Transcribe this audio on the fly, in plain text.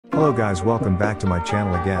Hello guys, welcome back to my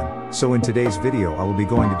channel again. So in today's video I will be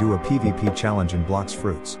going to do a PvP challenge in Blox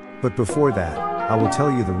fruits. But before that, I will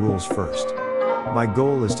tell you the rules first. My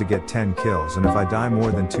goal is to get 10 kills, and if I die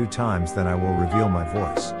more than 2 times then I will reveal my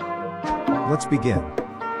voice. Let's begin.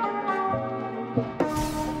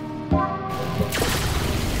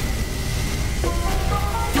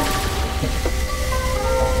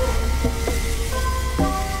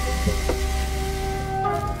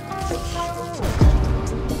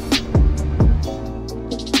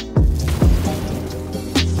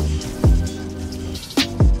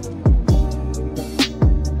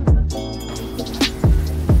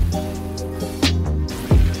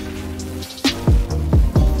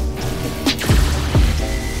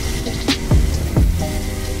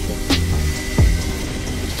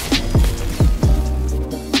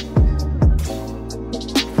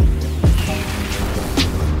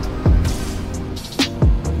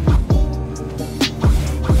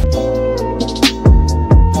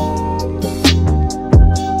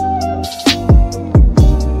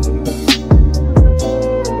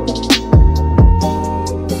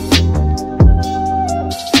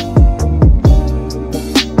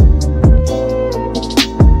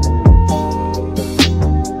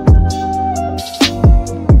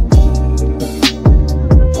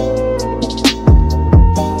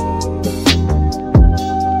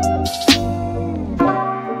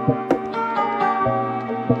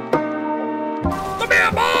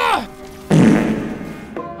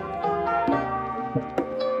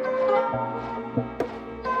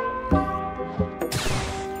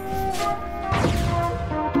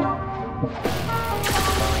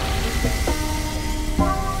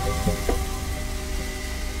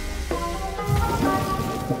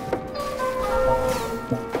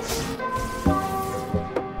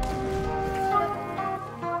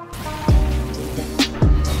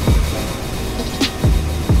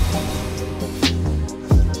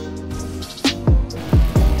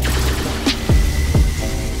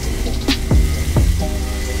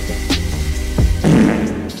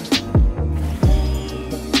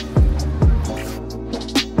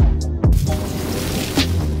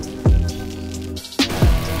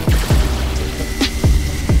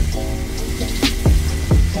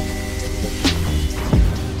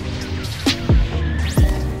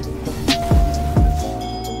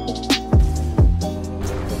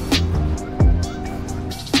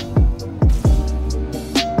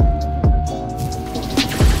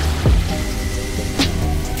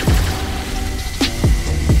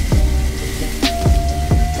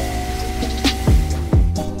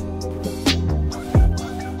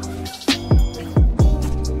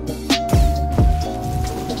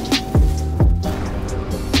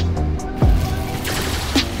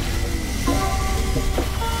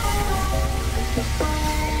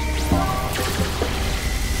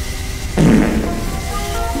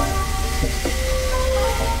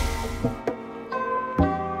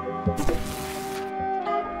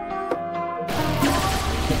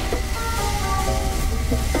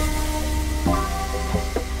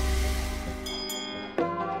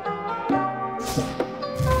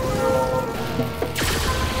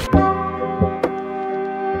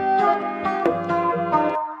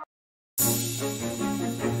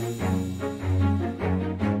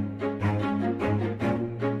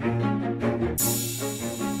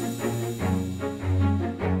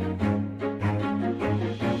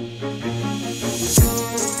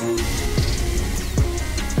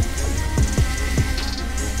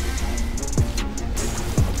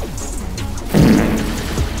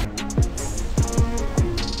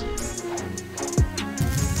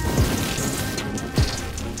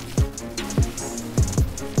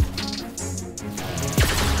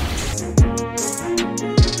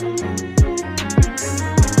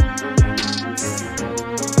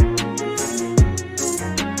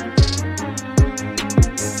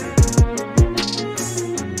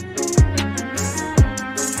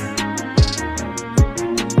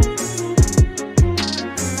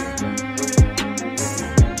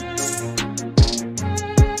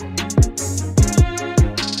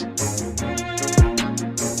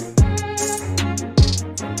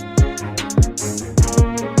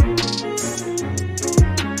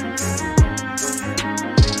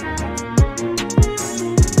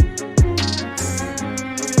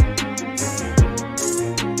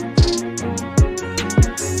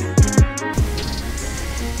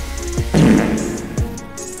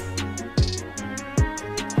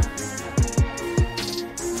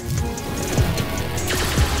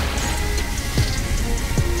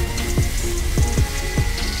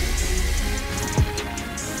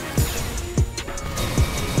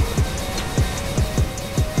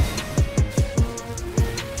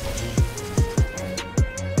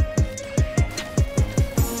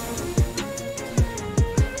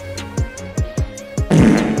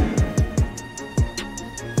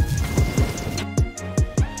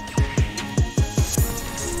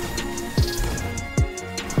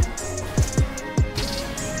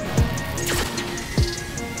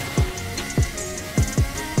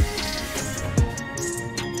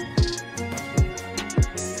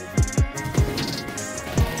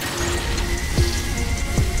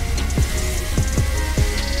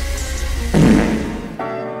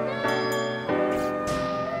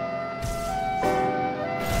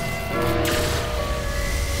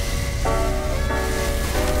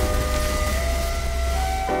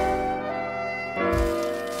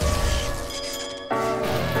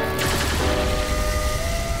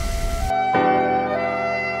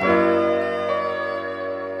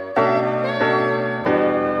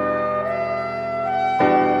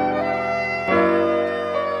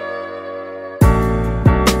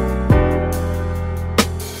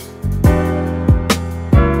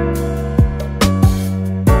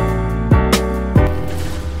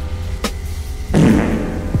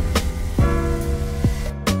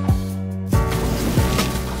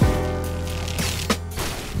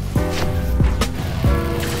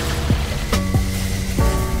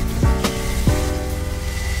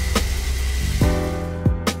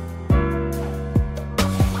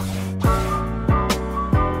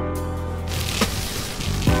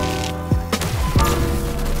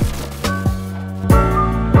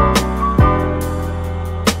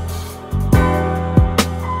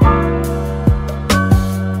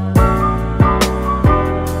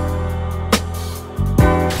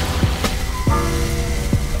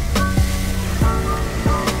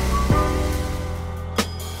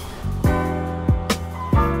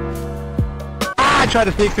 try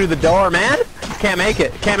to sneak through the door, man. Can't make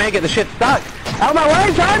it. Can't make it. The shit's stuck. Out of my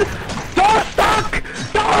way, son! Door's stuck!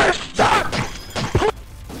 Door's stuck!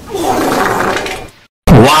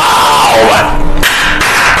 Wow!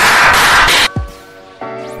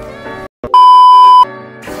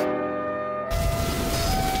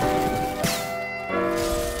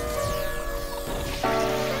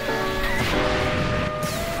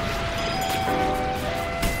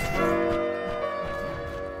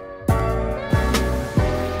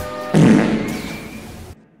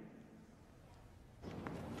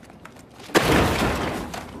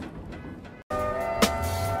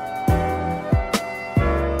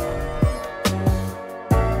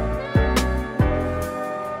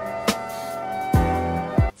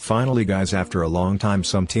 Finally guys, after a long time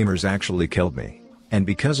some teamers actually killed me. And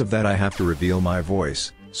because of that I have to reveal my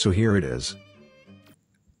voice, so here it is.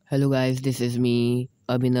 Hello guys, this is me,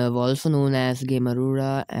 Abhinav, also known as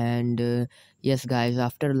Gamerura, and yes guys,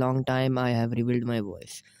 after a long time I have revealed my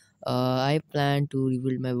voice. I plan to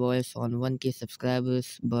reveal my voice on 1k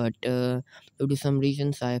subscribers, but due to some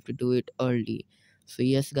reasons I have to do it early. So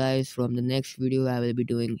yes guys, from the next video I will be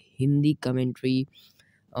doing Hindi commentary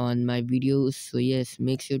on my videos. So yes,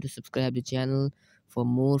 make sure to subscribe the channel for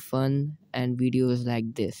more fun and videos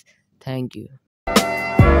like this. Thank you.